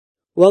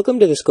Welcome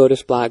to the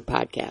SCOTUS Blog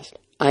Podcast.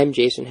 I'm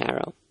Jason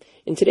Harrow.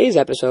 In today's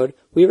episode,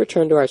 we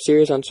return to our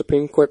series on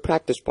Supreme Court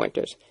practice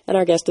pointers, and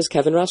our guest is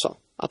Kevin Russell,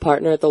 a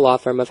partner at the law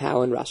firm of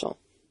Howe & Russell.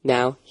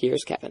 Now,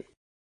 here's Kevin.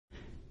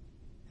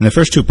 In the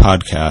first two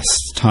podcasts,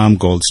 Tom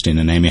Goldstein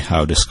and Amy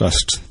Howe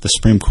discussed the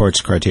Supreme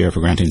Court's criteria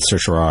for granting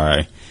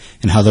certiorari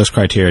and how those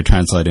criteria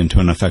translate into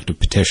an effective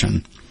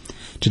petition.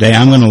 Today,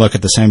 I'm going to look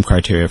at the same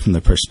criteria from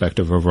the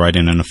perspective of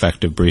writing an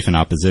effective brief in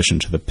opposition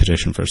to the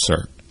petition for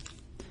cert.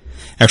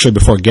 Actually,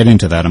 before getting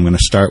to that, I'm going to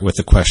start with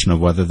the question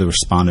of whether the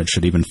respondent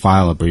should even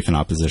file a brief in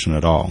opposition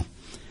at all.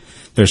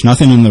 There's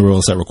nothing in the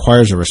rules that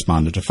requires a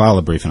respondent to file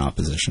a brief in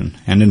opposition,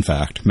 and in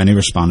fact, many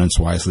respondents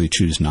wisely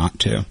choose not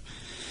to.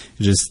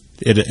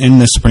 In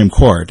the Supreme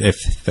Court,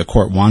 if the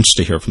court wants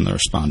to hear from the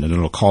respondent,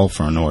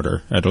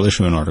 it'll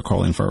issue an order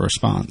calling for a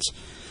response.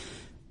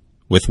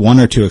 With one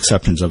or two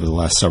exceptions over the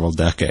last several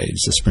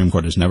decades, the Supreme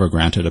Court has never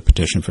granted a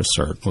petition for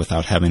cert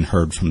without having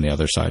heard from the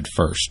other side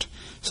first.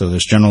 So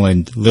there's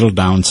generally little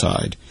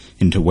downside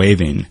into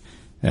waiving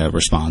a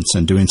response,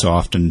 and doing so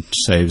often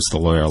saves the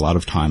lawyer a lot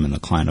of time and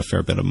the client a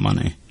fair bit of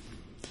money.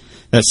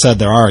 That said,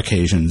 there are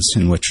occasions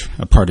in which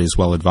a party is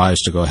well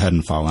advised to go ahead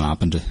and file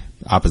an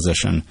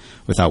opposition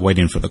without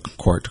waiting for the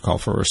court to call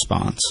for a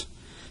response.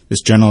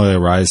 This generally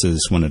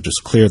arises when it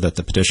is clear that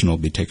the petition will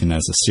be taken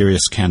as a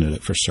serious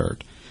candidate for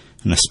cert,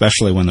 and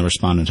especially when the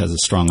respondent has a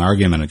strong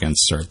argument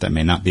against cert that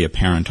may not be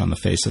apparent on the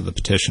face of the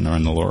petition or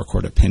in the lower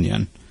court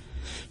opinion.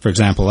 For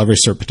example, every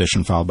cert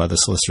petition filed by the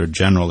Solicitor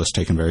General is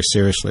taken very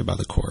seriously by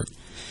the court.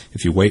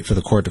 If you wait for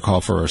the court to call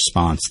for a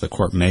response, the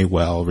court may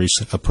well reach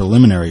a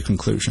preliminary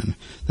conclusion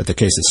that the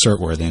case is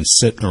cert-worthy and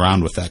sit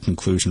around with that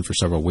conclusion for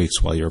several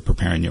weeks while you're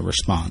preparing your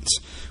response,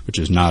 which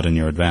is not in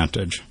your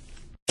advantage.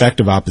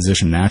 Effective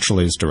opposition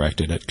naturally is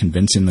directed at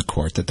convincing the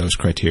court that those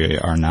criteria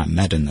are not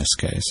met in this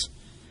case.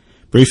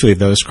 Briefly,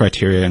 those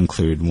criteria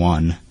include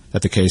 1,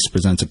 that the case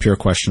presents a pure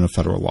question of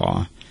federal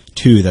law,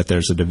 2, that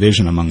there's a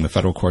division among the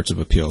federal courts of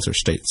appeals or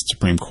state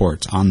Supreme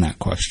Courts on that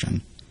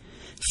question,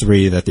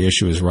 3, that the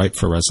issue is ripe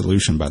for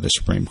resolution by the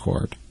Supreme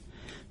Court,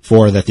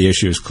 4, that the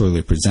issue is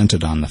clearly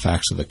presented on the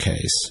facts of the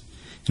case,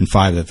 and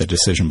 5, that the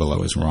decision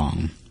below is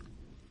wrong.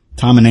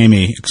 Tom and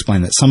Amy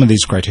explain that some of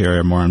these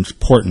criteria are more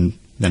important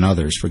than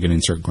others for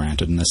getting cert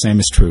granted, and the same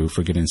is true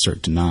for getting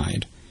cert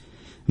denied.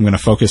 I'm going to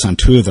focus on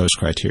 2 of those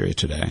criteria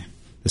today: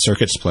 the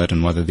circuit split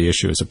and whether the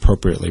issue is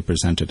appropriately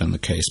presented in the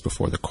case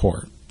before the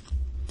court.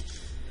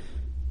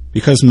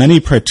 Because many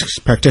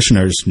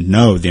practitioners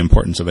know the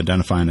importance of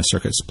identifying a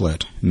circuit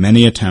split,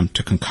 many attempt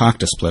to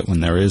concoct a split when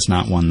there is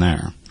not one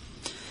there.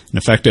 An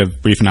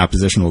effective brief in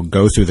opposition will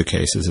go through the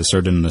cases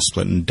asserted in the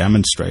split and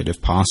demonstrate,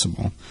 if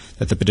possible,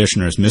 that the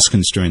petitioner is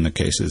misconstruing the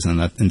cases and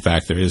that, in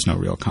fact, there is no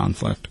real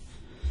conflict.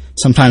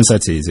 Sometimes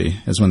that's easy,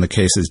 as when the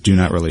cases do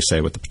not really say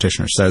what the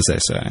petitioner says they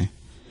say.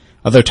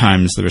 Other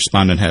times, the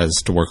respondent has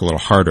to work a little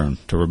harder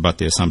to rebut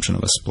the assumption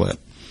of a split.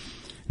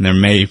 And there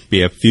may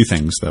be a few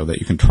things, though, that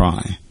you can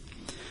try.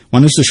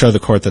 One is to show the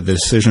court that the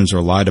decisions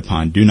relied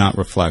upon do not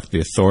reflect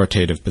the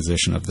authoritative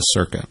position of the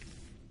circuit.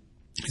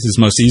 This is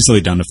most easily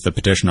done if the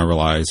petitioner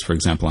relies, for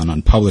example, on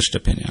unpublished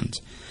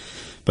opinions.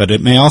 But it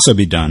may also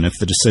be done if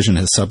the decision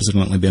has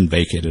subsequently been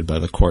vacated by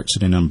the court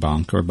sitting en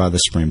banc or by the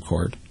Supreme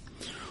Court,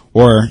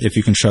 or if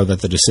you can show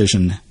that the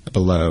decision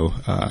below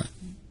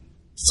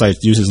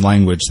uses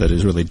language that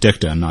is really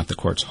dicta and not the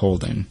court's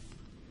holding.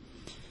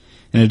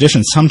 In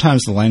addition,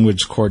 sometimes the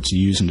language courts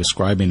use in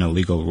describing a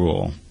legal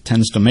rule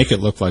tends to make it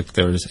look like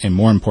there is a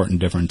more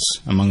important difference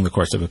among the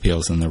courts of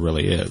appeals than there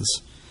really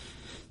is.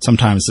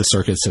 Sometimes the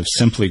circuits have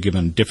simply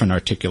given different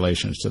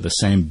articulations to the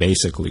same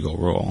basic legal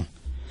rule.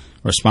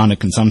 A respondent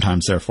can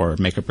sometimes, therefore,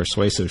 make a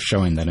persuasive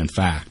showing that, in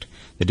fact,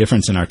 the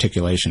difference in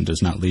articulation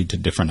does not lead to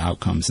different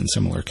outcomes in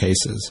similar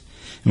cases,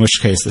 in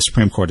which case the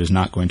Supreme Court is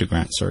not going to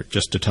grant cert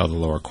just to tell the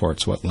lower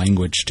courts what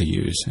language to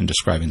use in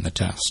describing the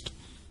test.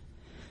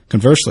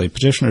 Conversely,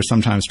 petitioners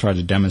sometimes try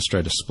to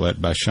demonstrate a split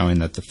by showing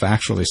that the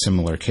factually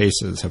similar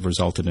cases have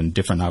resulted in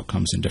different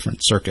outcomes in different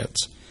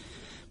circuits.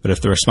 But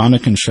if the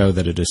respondent can show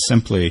that it is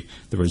simply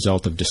the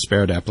result of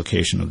disparate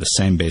application of the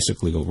same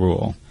basic legal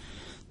rule,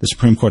 the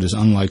Supreme Court is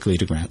unlikely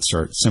to grant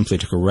cert simply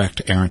to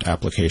correct errant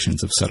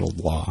applications of settled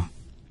law.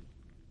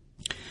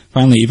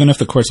 Finally, even if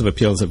the courts of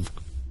appeals have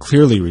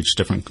clearly reached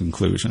different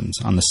conclusions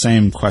on the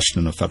same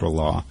question of federal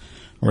law,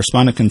 a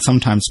respondent can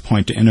sometimes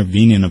point to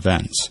intervening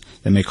events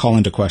that may call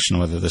into question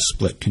whether the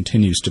split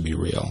continues to be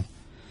real.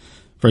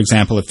 For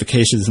example, if the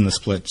cases in the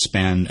split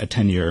span a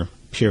 10-year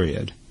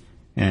period,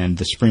 and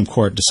the Supreme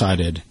Court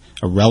decided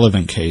a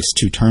relevant case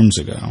 2 terms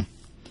ago,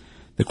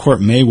 the court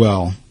may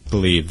well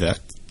believe that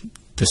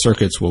the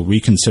circuits will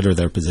reconsider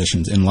their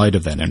positions in light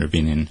of that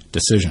intervening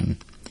decision.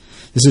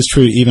 This is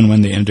true even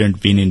when the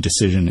intervening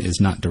decision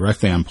is not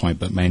directly on point,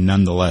 but may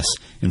nonetheless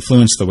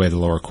influence the way the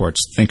lower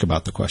courts think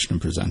about the question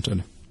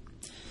presented.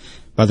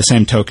 By the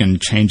same token,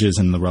 changes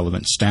in the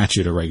relevant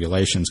statute or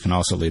regulations can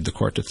also lead the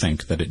court to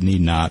think that it need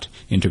not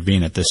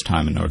intervene at this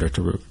time in order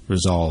to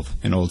resolve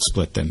an old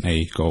split that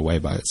may go away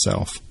by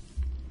itself.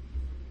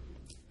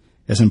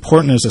 As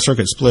important as a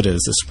circuit split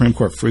is, the Supreme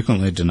Court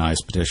frequently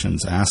denies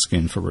petitions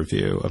asking for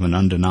review of an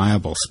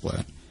undeniable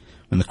split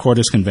when the court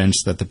is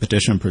convinced that the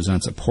petition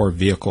presents a poor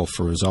vehicle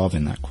for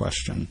resolving that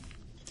question.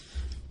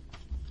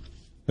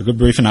 A good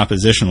brief in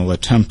opposition will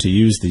attempt to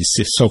use these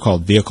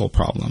so-called vehicle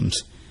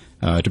problems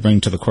to bring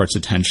to the court's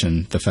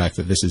attention the fact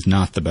that this is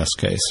not the best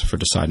case for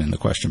deciding the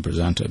question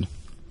presented.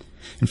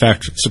 In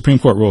fact, Supreme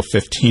Court Rule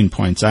 15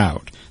 points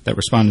out that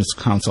Respondent's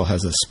Counsel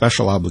has a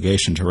special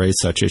obligation to raise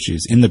such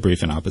issues in the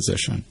brief in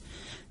opposition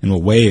and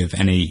will waive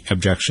any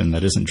objection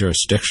that isn't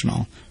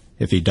jurisdictional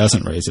if he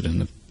doesn't raise it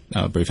in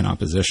the brief in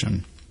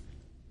opposition.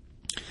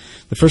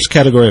 The first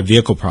category of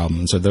vehicle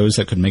problems are those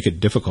that could make it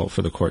difficult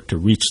for the court to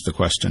reach the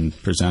question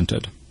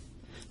presented.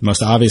 The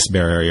most obvious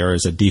barrier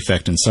is a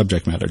defect in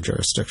subject matter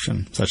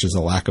jurisdiction, such as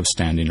a lack of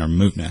standing or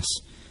mootness,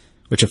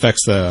 which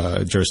affects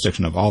the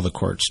jurisdiction of all the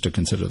courts to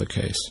consider the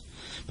case.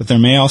 But there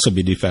may also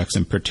be defects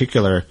in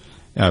particular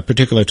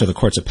to the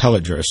court's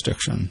appellate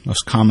jurisdiction,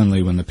 most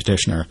commonly when the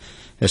petitioner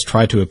has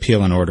tried to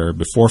appeal an order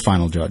before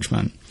final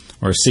judgment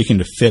or is seeking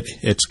to fit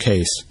its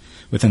case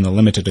within the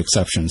limited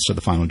exceptions to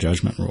the final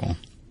judgment rule.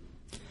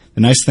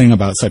 The nice thing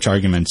about such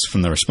arguments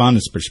from the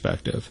respondent's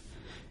perspective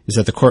is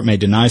that the court may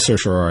deny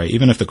certiorari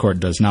even if the court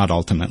does not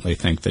ultimately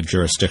think the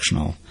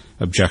jurisdictional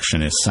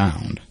objection is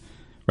sound.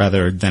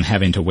 Rather than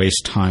having to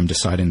waste time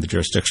deciding the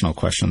jurisdictional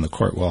question, the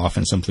court will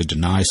often simply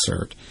deny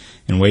cert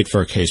and wait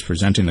for a case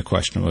presenting the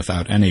question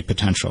without any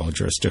potential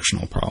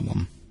jurisdictional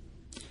problem.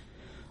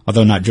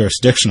 Although not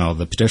jurisdictional,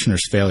 the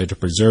petitioner's failure to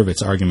preserve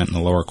its argument in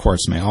the lower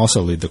courts may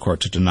also lead the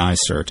court to deny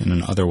cert in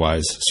an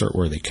otherwise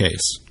cert-worthy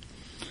case.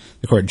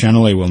 The court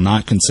generally will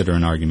not consider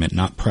an argument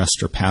not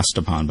pressed or passed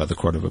upon by the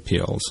Court of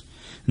Appeals,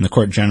 and the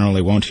court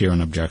generally won't hear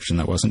an objection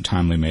that wasn't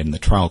timely made in the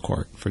trial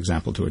court, for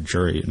example, to a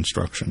jury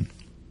instruction.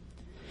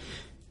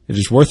 It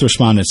is worth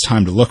respondents'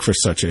 time to look for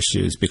such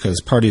issues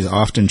because parties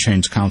often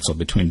change counsel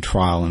between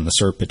trial and the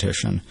cert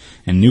petition,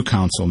 and new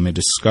counsel may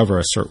discover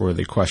a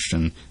cert-worthy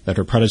question that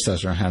her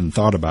predecessor hadn't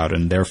thought about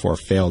and therefore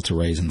failed to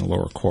raise in the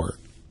lower court.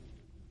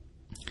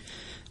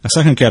 A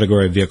second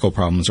category of vehicle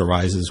problems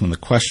arises when the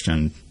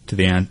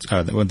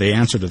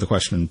answer to the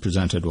question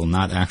presented will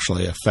not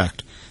actually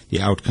affect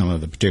the outcome of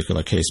the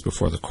particular case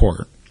before the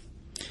court.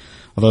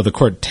 Although the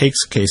court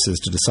takes cases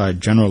to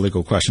decide general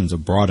legal questions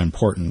of broad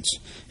importance,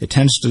 it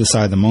tends to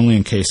decide them only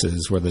in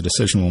cases where the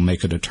decision will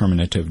make a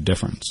determinative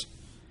difference.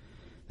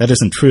 That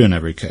isn't true in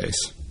every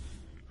case.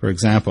 For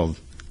example,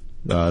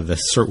 the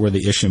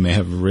cert-worthy issue may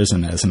have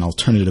arisen as an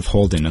alternative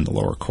holding in the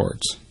lower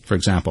courts. For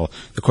example,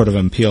 the Court of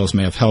Appeals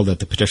may have held that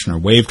the petitioner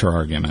waived her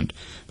argument,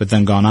 but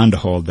then gone on to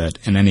hold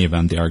that, in any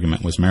event, the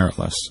argument was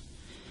meritless.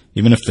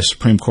 Even if the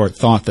Supreme Court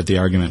thought that the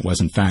argument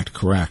was in fact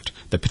correct,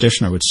 the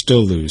petitioner would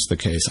still lose the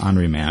case on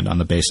remand on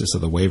the basis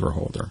of the waiver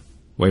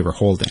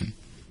holding.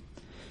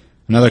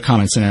 Another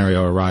common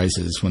scenario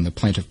arises when the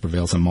plaintiff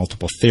prevails on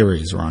multiple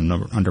theories or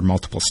under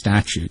multiple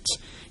statutes,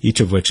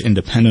 each of which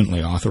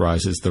independently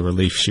authorizes the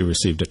relief she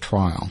received at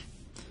trial.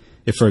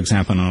 If, for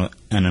example,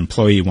 an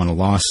employee won a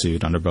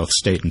lawsuit under both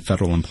state and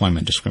federal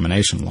employment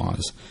discrimination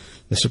laws,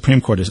 the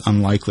Supreme Court is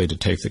unlikely to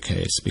take the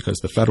case because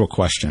the federal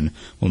question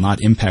will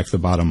not impact the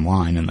bottom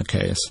line in the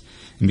case,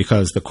 and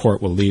because the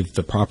court will leave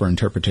the proper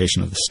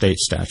interpretation of the state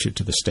statute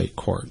to the state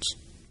courts.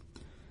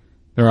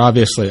 There are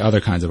obviously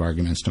other kinds of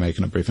arguments to make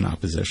in a brief in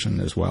opposition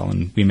as well,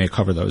 and we may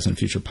cover those in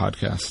future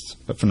podcasts.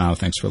 But for now,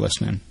 thanks for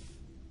listening.